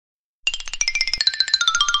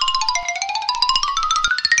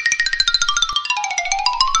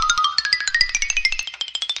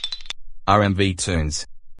VyToons.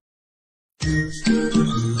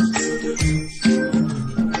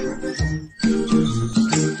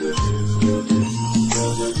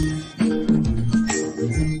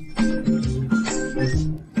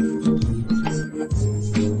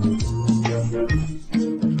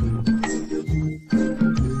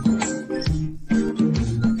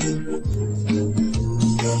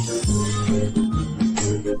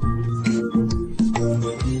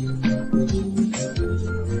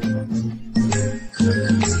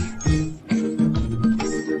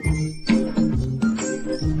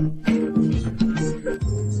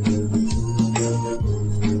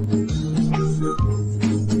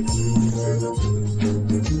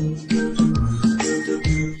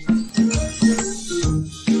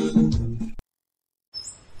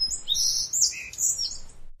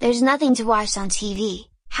 There's nothing to watch on TV.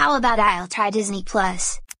 How about I'll try Disney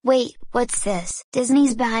Plus? Wait, what's this?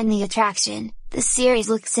 Disney's Behind the Attraction. The series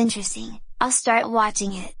looks interesting. I'll start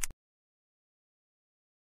watching it.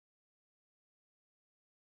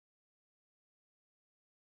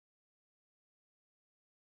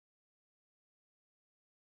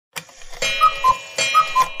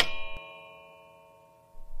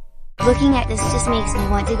 Looking at this just makes me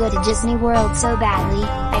want to go to Disney World so badly.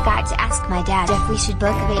 I got to ask my dad if we should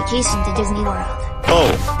book a vacation to Disney World.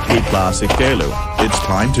 Oh, hey Classic Caillou, it's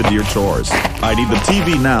time to do your chores. I need the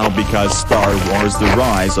TV now because Star Wars The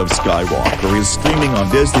Rise of Skywalker is streaming on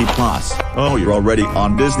Disney Plus. Oh, you're already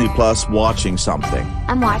on Disney Plus watching something.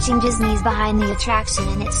 I'm watching Disney's Behind the Attraction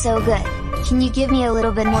and it's so good. Can you give me a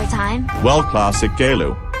little bit more time? Well Classic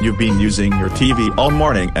Caillou, you've been using your TV all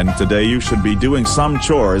morning and today you should be doing some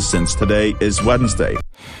chores since today is Wednesday.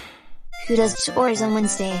 Who does chores on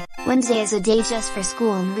Wednesday? Wednesday is a day just for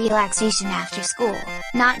school and relaxation after school.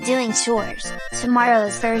 Not doing chores. Tomorrow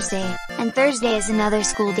is Thursday, and Thursday is another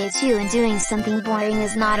school day too, and doing something boring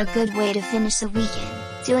is not a good way to finish the weekend.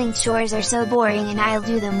 Doing chores are so boring and I'll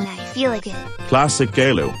do them when I feel like it. Classic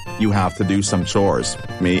Caillou, you have to do some chores.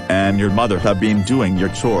 Me and your mother have been doing your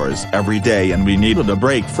chores every day and we needed a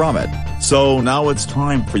break from it. So now it's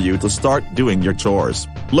time for you to start doing your chores.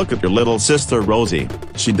 Look at your little sister Rosie.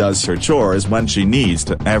 She does her chores when she needs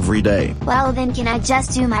to every day. Well then can I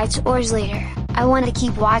just do my chores later? I want to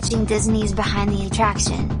keep watching Disney's Behind the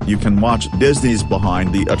Attraction. You can watch Disney's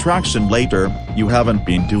Behind the Attraction later. You haven't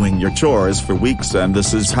been doing your chores for weeks and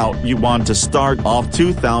this is how you want to start off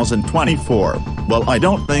 2024. Well, I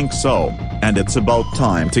don't think so. And it's about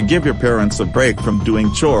time to give your parents a break from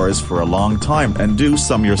doing chores for a long time and do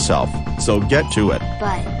some yourself. So get to it.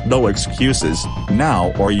 But no excuses,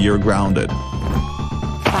 now or you're grounded.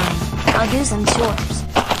 Fine, I'll do some chores.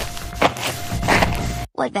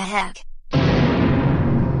 What the heck?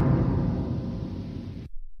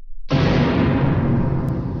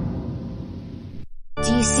 Do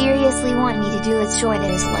you seriously want me to do a chore that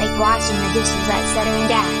is like washing the dishes, etc.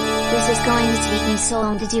 Dad? This is going to take me so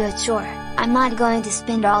long to do a chore. I'm not going to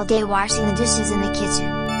spend all day washing the dishes in the kitchen.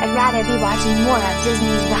 I'd rather be watching more of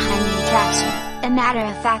Disney's Behind the Attraction. A matter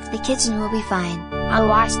of fact, the kitchen will be fine. I'll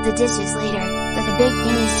wash the dishes later, but the big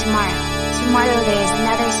thing is tomorrow. Tomorrow there is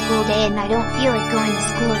another school day and I don't feel like going to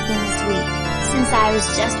school again this week. Since I was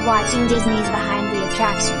just watching Disney's Behind the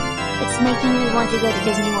Attraction, it's making me want to go to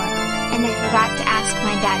Disney World. And I forgot to ask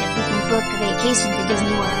my dad if we can book a vacation to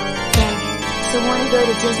Disney World. Dang it. So want to go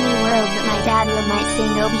to Disney World, but my dad might say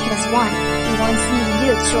no because 1, he wants me to do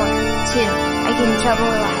a chore, 2, I get in trouble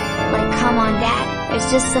a lot. Like come on dad, there's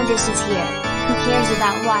just some dishes here. Who cares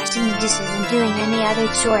about washing the dishes and doing any other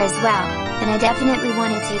chore as well? And I definitely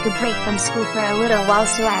want to take a break from school for a little while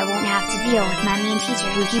so I won't have to deal with my mean teacher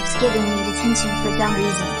who keeps giving me detention for dumb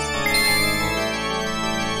reasons.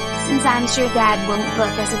 Since I'm sure dad won't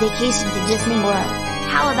book us a vacation to Disney World,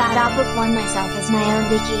 how about I'll book one myself as my own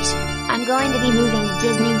vacation? I'm going to be moving to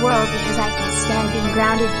Disney World because I can't stand being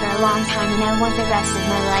grounded for a long time and I want the rest of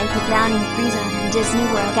my life a drowning free zone, and Disney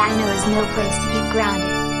World I know is no place to get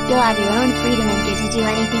grounded. You'll have your own freedom and get to do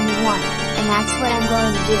anything you want, and that's what I'm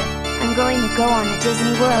going to do. I'm going to go on the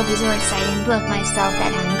Disney World resort site and book myself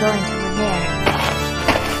that I'm going to live there.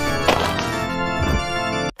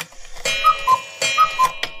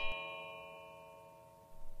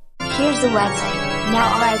 Here's the website. Now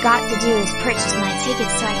all I got to do is purchase my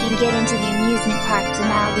tickets so I can get into the amusement parks and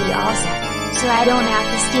I'll be all set. So I don't have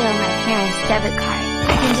to steal my parents' debit card.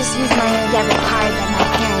 I can just use my own debit card that my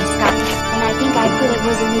parents got me. And I think I put it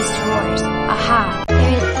was in these drawers. Aha,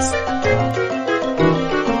 there it is.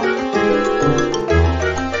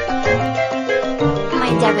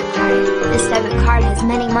 My debit card. This debit card has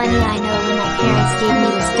many money I know when my parents gave me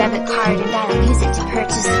this debit card and I'll use it to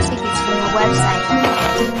purchase the tickets from the website.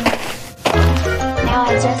 Now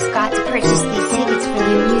I just got to purchase these tickets for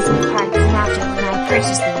the amusement parks, and after when I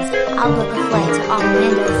purchase these, I'll book a flight to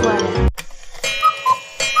Orlando, Florida.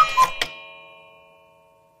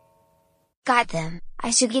 Got them.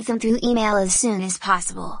 I should get them through email as soon as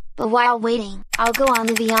possible, but while waiting, I'll go on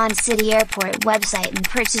the Beyond City Airport website and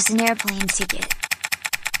purchase an airplane ticket.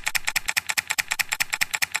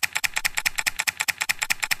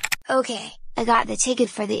 Okay, I got the ticket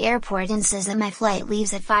for the airport and says that my flight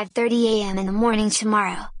leaves at 5:30 a.m. in the morning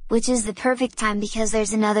tomorrow, which is the perfect time because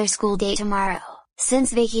there's another school day tomorrow.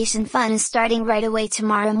 Since vacation fun is starting right away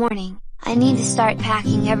tomorrow morning, I need to start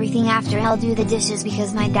packing everything after I'll do the dishes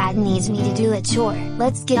because my dad needs me to do a chore.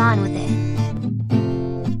 Let's get on with it.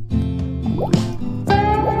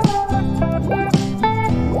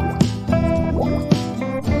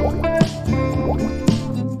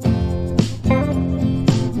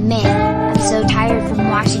 Man, I'm so tired from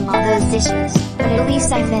washing all those dishes, but at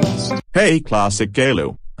least I finished. Hey Classic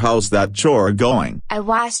Caillou, how's that chore going? I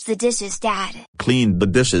washed the dishes, Dad. Cleaned the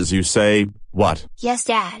dishes, you say? What? Yes,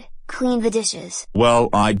 Dad. Clean the dishes. Well,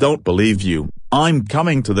 I don't believe you. I'm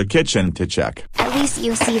coming to the kitchen to check. At least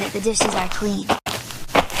you'll see that the dishes are clean.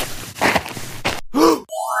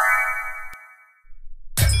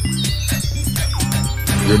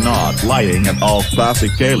 You're not lying at all, Classic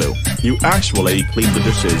Caillou. You actually cleaned the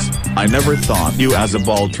dishes. I never thought you as a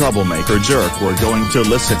bald troublemaker jerk were going to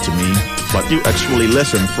listen to me, but you actually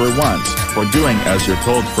listened for once, or doing as you're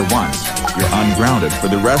told for once. You're ungrounded for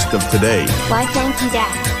the rest of today. Why thank you,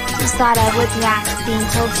 Dad. Just thought I would ask being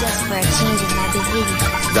told just for a change in my behavior.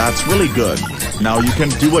 That's really good. Now you can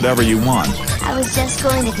do whatever you want. I was just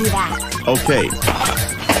going to do that. Okay.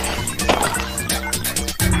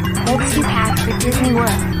 Let's get packed for Disney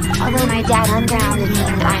World. Although my dad ungrounded me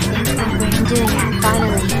and I think somewhere I'm doing that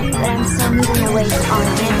finally, but I'm still moving away to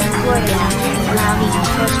Orlando, Florida and grounding and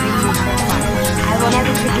torturing me for fun. I will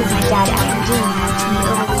never forgive my dad after doing that to me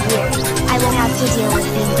over the years. I won't have to deal with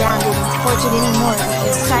being grounded and tortured anymore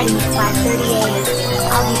because starting at 5:30 a.m.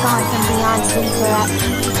 I'll be gone from Beyond City forever.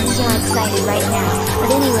 I'm so excited right now, but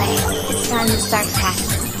anyway, it's time to start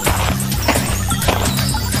packing.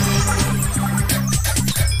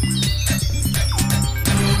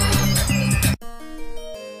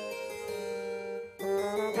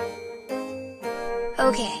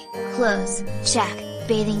 Okay, clothes, check,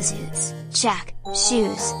 bathing suits, check,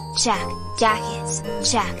 shoes, check, jackets,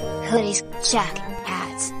 check, hoodies, check,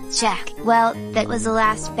 hats, check. Well, that was the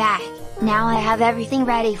last bag. Now I have everything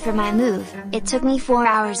ready for my move. It took me 4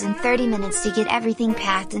 hours and 30 minutes to get everything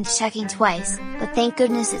packed and checking twice, but thank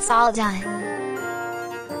goodness it's all done.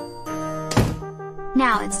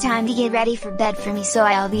 Now it's time to get ready for bed for me so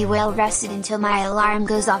I'll be well rested until my alarm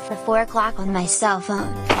goes off for 4 o'clock on my cell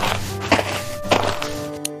phone.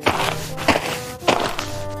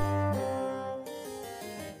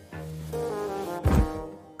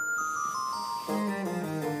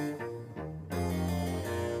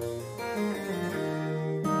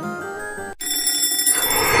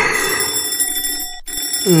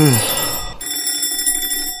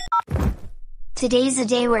 Today's the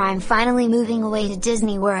day where I'm finally moving away to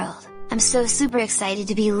Disney World. I'm so super excited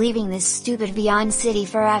to be leaving this stupid Beyond City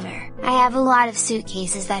forever. I have a lot of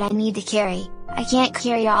suitcases that I need to carry. I can't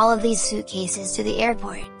carry all of these suitcases to the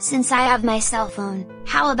airport. Since I have my cell phone,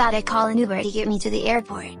 how about I call an Uber to get me to the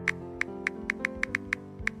airport?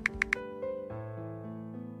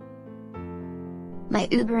 My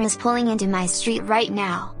Uber is pulling into my street right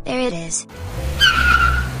now. There it is.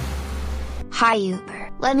 Hi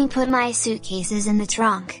Uber, let me put my suitcases in the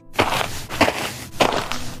trunk.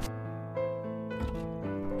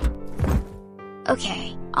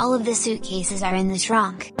 Okay, all of the suitcases are in the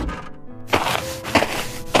trunk.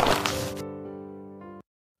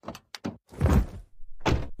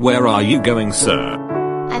 Where are you going, sir?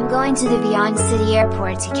 I'm going to the Beyond City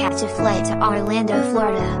Airport to catch a flight to Orlando,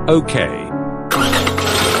 Florida. Okay.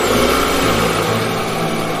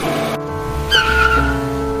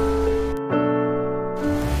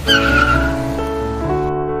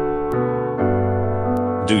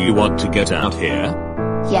 Do you want to get out here?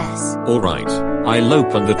 Yes. Alright, I'll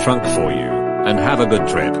open the trunk for you, and have a good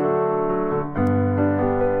trip.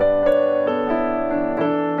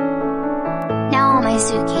 Now all my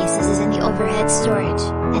suitcases is in the overhead storage,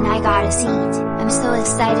 and I got a seat. I'm so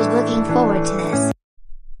excited, looking forward to this.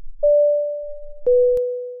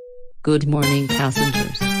 Good morning,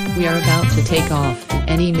 passengers. We are about to take off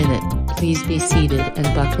any minute. Please be seated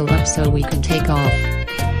and buckle up so we can take off.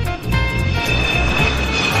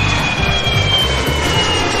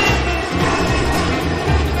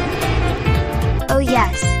 Oh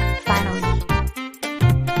yes, finally.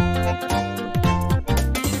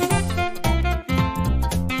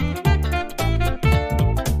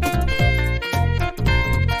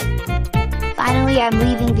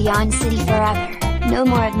 one city forever. No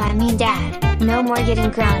more of my mean dad, no more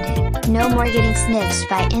getting grounded, no more getting snitched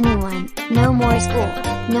by anyone, no more school,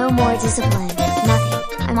 no more discipline,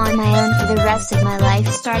 nothing. I'm on my own for the rest of my life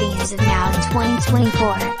starting as of now in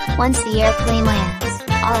 2024. Once the airplane lands,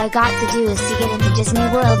 all I got to do is to get into Disney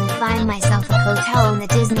World and find myself a hotel in the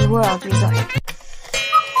Disney World Resort.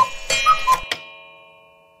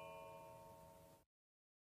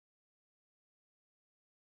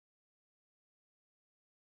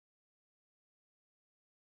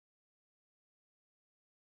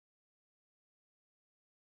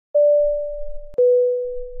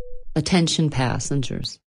 Attention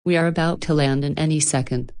passengers, we are about to land in any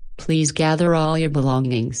second. Please gather all your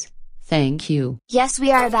belongings. Thank you. Yes,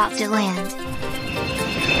 we are about to land.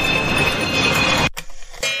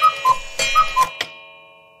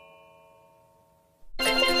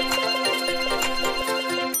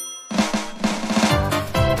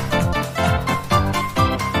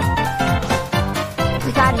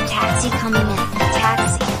 We got a taxi coming in. A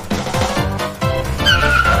taxi.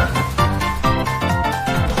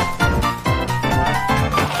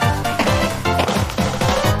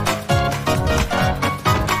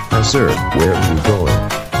 Sir, where are you going?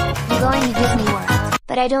 I'm going to Disney World,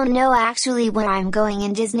 but I don't know actually where I'm going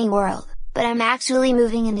in Disney World, but I'm actually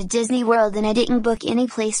moving into Disney World and I didn't book any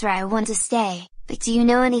place where I want to stay, but do you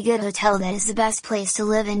know any good hotel that is the best place to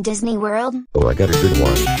live in Disney World? Oh, I got a good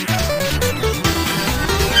one.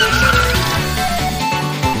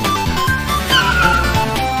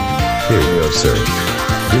 Here you go, sir.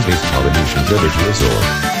 Disney's Polynesian Village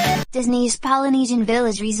Resort. Disney's Polynesian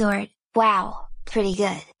Village Resort, wow, pretty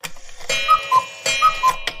good.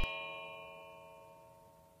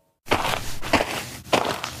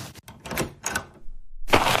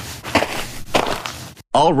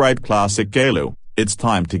 Alright Classic Caillou, it's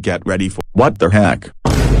time to get ready for— What the heck?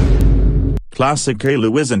 Classic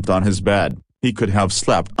Caillou isn't on his bed, he could have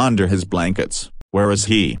slept under his blankets. Where is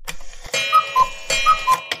he?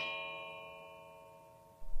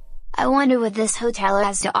 I wonder what this hotel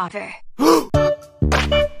has to offer.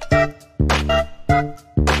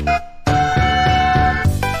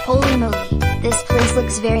 Holy moly, this place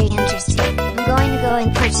looks very interesting. I'm going to go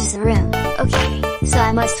and purchase a room. Okay, so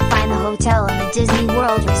I must find the hotel on the Disney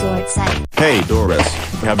World Resort site. Hey Doris,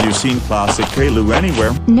 have you seen Classic Caillou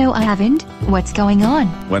anywhere? No, I haven't. What's going on?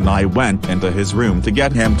 When I went into his room to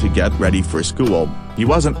get him to get ready for school, he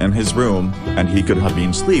wasn't in his room, and he could have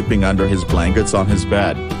been sleeping under his blankets on his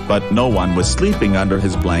bed, but no one was sleeping under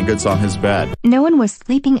his blankets on his bed. No one was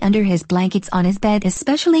sleeping under his blankets on his bed,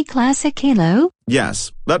 especially Classic Caillou?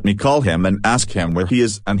 Yes, let me call him and ask him where he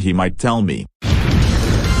is and he might tell me.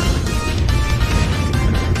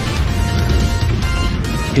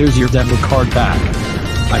 Here's your debit card back.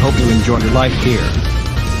 I hope you enjoy your life here.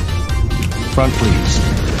 Front please.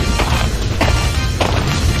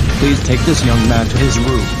 Please take this young man to his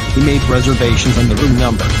room. He made reservations and the room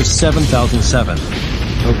number is 7007.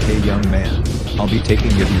 Okay young man, I'll be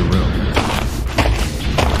taking you to your room.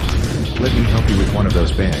 Let me help you with one of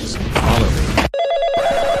those bags. Follow me.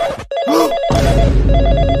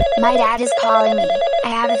 My dad is calling me. I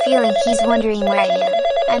have a feeling he's wondering where I am.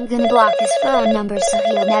 I'm gonna block his phone number so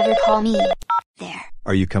he'll never call me. There.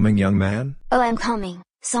 Are you coming young man? Oh, I'm coming.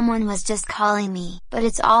 Someone was just calling me, but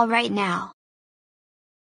it's all right now.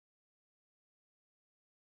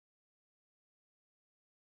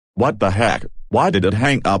 What the heck? Why did it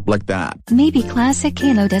hang up like that? Maybe Classic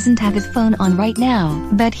Caillou doesn't have his phone on right now,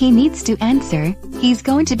 but he needs to answer. He's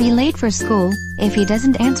going to be late for school. If he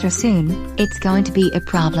doesn't answer soon, it's going to be a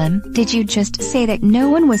problem. Did you just say that no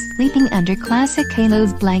one was sleeping under Classic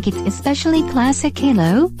Caillou's blankets, especially Classic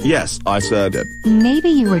Caillou? Yes, I said it. Maybe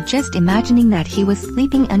you were just imagining that he was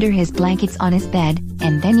sleeping under his blankets on his bed,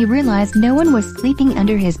 and then you realized no one was sleeping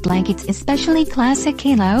under his blankets, especially Classic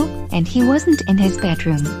Caillou, and he wasn't in his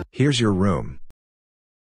bedroom. Here's your room.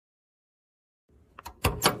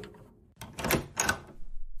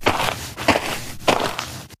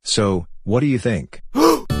 So, what do you think?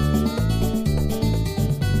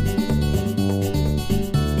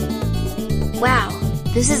 Wow,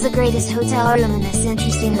 this is the greatest hotel room in this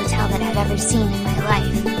interesting hotel that I've ever seen in my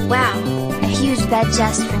life. Wow, a huge bed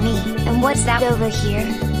just for me. And what's that over here?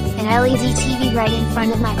 An LED TV right in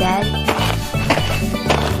front of my bed?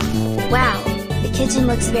 Wow, the kitchen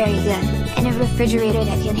looks very good, and a refrigerator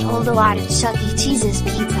that can hold a lot of Chuck E. Cheese's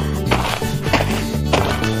pizza.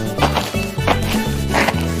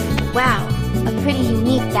 Wow, a pretty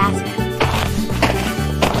unique bathroom.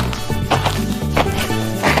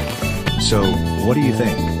 So, what do you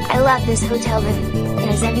think? I love this hotel room. It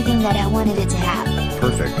has everything that I wanted it to have.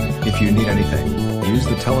 Perfect. If you need anything, Use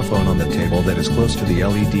the telephone on the table that is close to the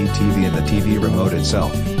LED TV and the TV remote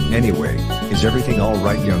itself. Anyway, is everything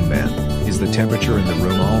alright, young man? Is the temperature in the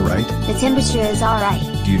room alright? The temperature is alright.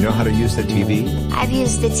 Do you know how to use the TV? I've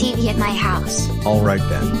used the TV at my house. Alright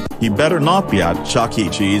then. He better not be at Chuck E.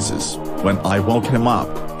 Cheese's. When I woke him up,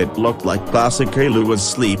 it looked like Classic Caillou was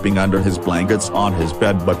sleeping under his blankets on his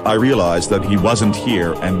bed, but I realized that he wasn't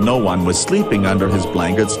here and no one was sleeping under his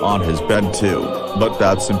blankets on his bed too. But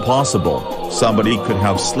that's impossible. Somebody could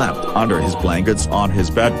have slept under his blankets on his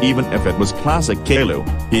bed even if it was Classic Caillou.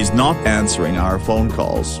 He's not answering our phone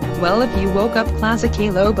calls. Well, if you woke up Classic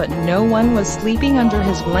Caillou but no one was sleeping under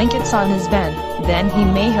his blankets on his bed, then he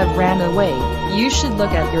may have ran away. You should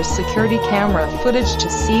look at your security camera footage to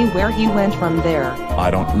see where he went from there. I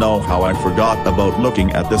don't know how I forgot about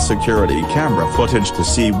looking at the security camera footage to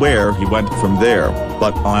see where he went from there,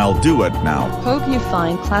 but I'll do it now. Hope you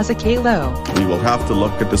find Classic Caillou. We will have to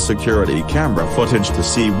look at the security camera footage to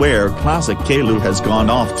see where Classic Caillou has gone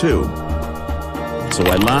off to. So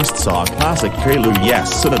I last saw Classic Caillou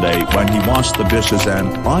yesterday when he washed the dishes and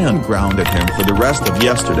I ungrounded him for the rest of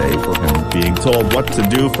yesterday for him being told what to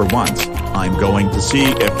do for once. I'm going to see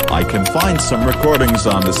if I can find some recordings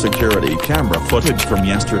on the security camera footage from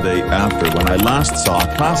yesterday after when I last saw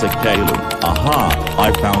Classic Caillou. Aha,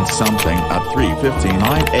 I found something at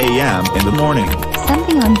 3:59 a.m. in the morning.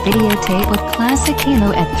 Something on videotape with Classic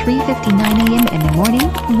Caillou at 3:59 a.m. in the morning?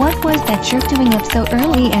 What was that jerk doing up so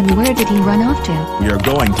early and where did he run off to? We are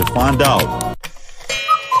going to find out.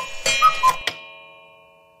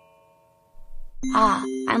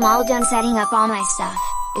 I'm all done setting up all my stuff.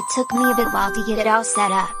 It took me a bit while to get it all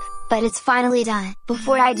set up, but it's finally done.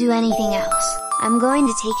 Before I do anything else, I'm going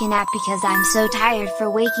to take a nap because I'm so tired for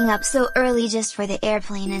waking up so early just for the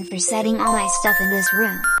airplane and for setting all my stuff in this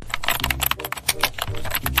room.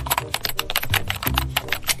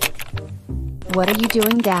 What are you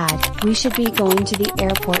doing, Dad? We should be going to the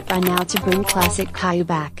airport by now to bring Classic Caillou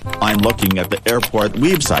back. I'm looking at the airport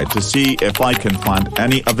website to see if I can find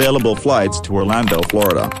any available flights to Orlando,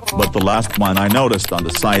 Florida, but the last one I noticed on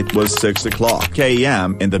the site was 6 o'clock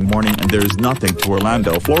a.m. in the morning and there's nothing to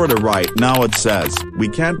Orlando, Florida right now. It says, we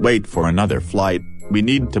can't wait for another flight. We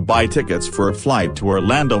need to buy tickets for a flight to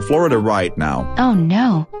Orlando, Florida right now. Oh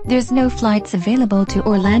no, there's no flights available to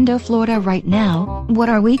Orlando, Florida right now. What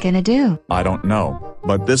are we gonna do? I don't know,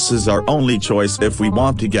 but this is our only choice if we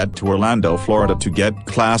want to get to Orlando, Florida to get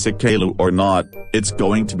Classic Caillou or not. It's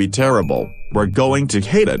going to be terrible. We're going to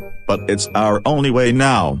hate it, but it's our only way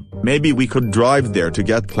now. Maybe we could drive there to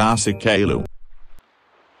get Classic Caillou.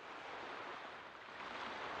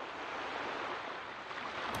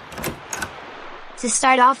 To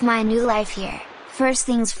start off my new life here, first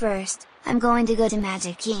things first, I'm going to go to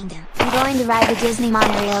Magic Kingdom. I'm going to ride the Disney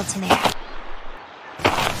monorail to there.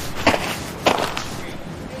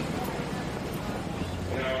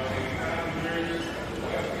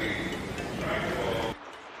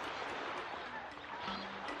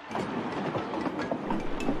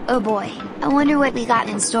 Oh boy, I wonder what we got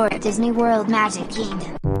in store at Disney World Magic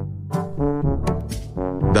Kingdom.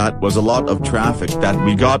 That was a lot of traffic that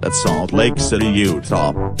we got at Salt Lake City,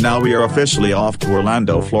 Utah. Now we are officially off to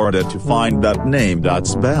Orlando, Florida to find that name that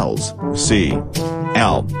spells C-L-A-S-S-I-C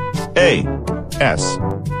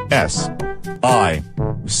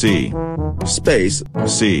space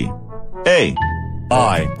C-A-I-L-L-O-U.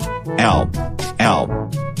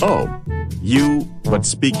 But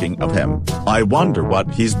speaking of him, I wonder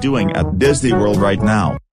what he's doing at Disney World right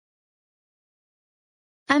now.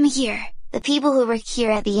 I'm here. The people who work here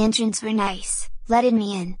at the entrance were nice, letting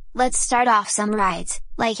me in. Let's start off some rides,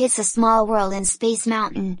 like It's a Small World and Space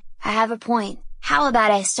Mountain. I have a point. How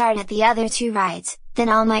about I start at the other two rides, then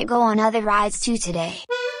I might go on other rides too today.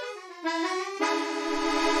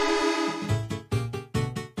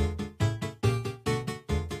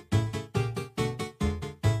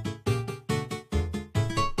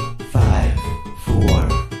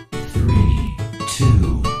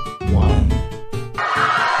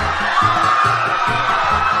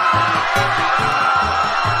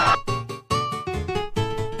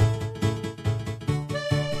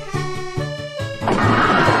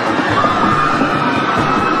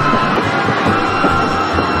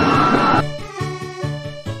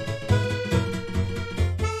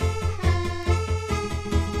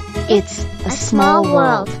 It's a small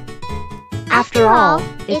world. After all,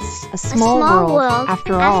 it's a small world.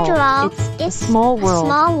 After all, it's a small world.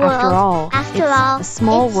 After all, it's a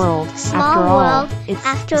small world. After all, it's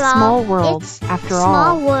a small world. After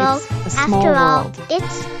all, it's a small world.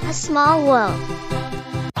 It's a small world.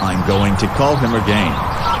 I'm going to call him again.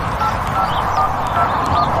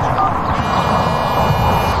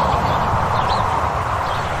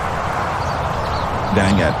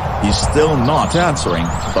 Dang it, he's still not answering,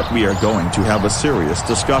 but we are going to have a serious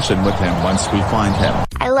discussion with him once we find him.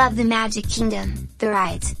 I love the Magic Kingdom, the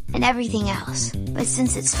rides, and everything else, but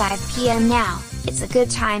since it's 5 PM now, it's a good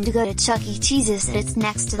time to go to Chuck E. Cheese's and it's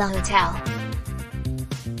next to the hotel.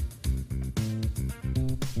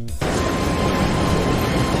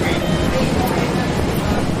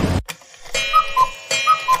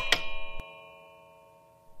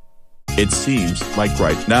 It seems like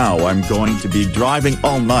right now I'm going to be driving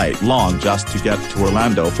all night long just to get to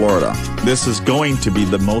Orlando, Florida. This is going to be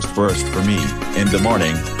the most worst for me. In the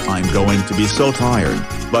morning, I'm going to be so tired,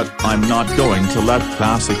 but I'm not going to let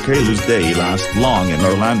Classic Caillou's day last long in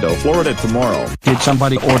Orlando, Florida tomorrow. Did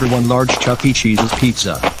somebody order one large Chuck E. Cheese's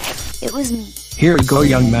pizza? It was me. Here you go,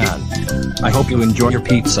 young man. I hope you enjoy your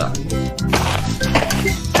pizza.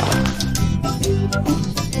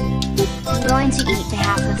 I'm going to eat the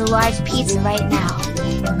half of the large pizza right now.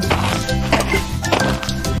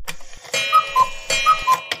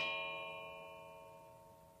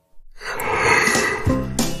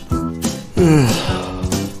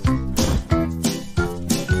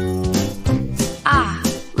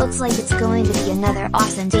 Looks like it's going to be another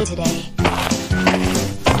awesome day today.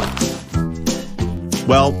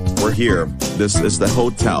 Well, we're here. This is the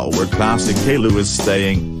hotel where Classic Caillou is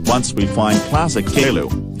staying. Once we find Classic Caillou,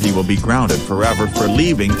 he will be grounded forever for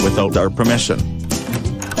leaving without our permission.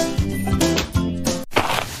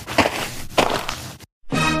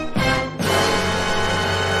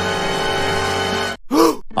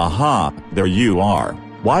 Aha, there you are.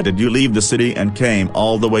 Why did you leave the city and came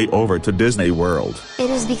all the way over to Disney World?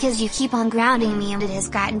 It is because you keep on grounding me and it has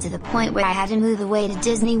gotten to the point where I had to move away to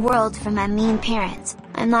Disney World from my mean parents.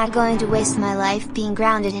 I'm not going to waste my life being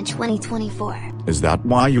grounded in 2024. Is that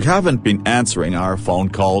why you haven't been answering our phone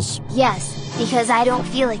calls? Yes, because I don't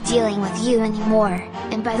feel like dealing with you anymore.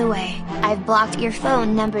 And by the way, I've blocked your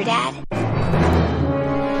phone number, Dad.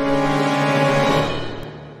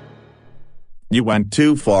 You went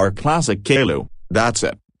too far, Classic Caillou. That's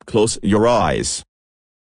it. Close your eyes.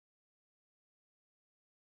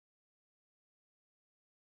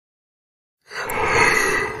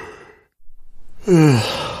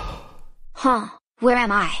 Huh, where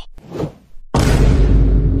am I?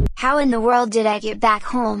 How in the world did I get back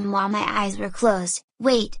home while my eyes were closed?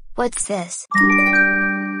 Wait, what's this?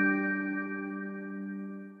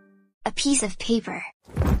 A piece of paper.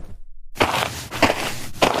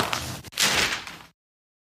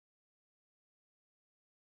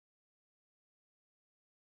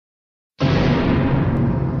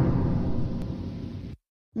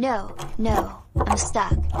 No, I'm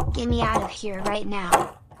stuck. Get me out of here right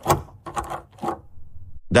now.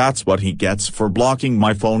 That's what he gets for blocking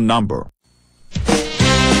my phone number.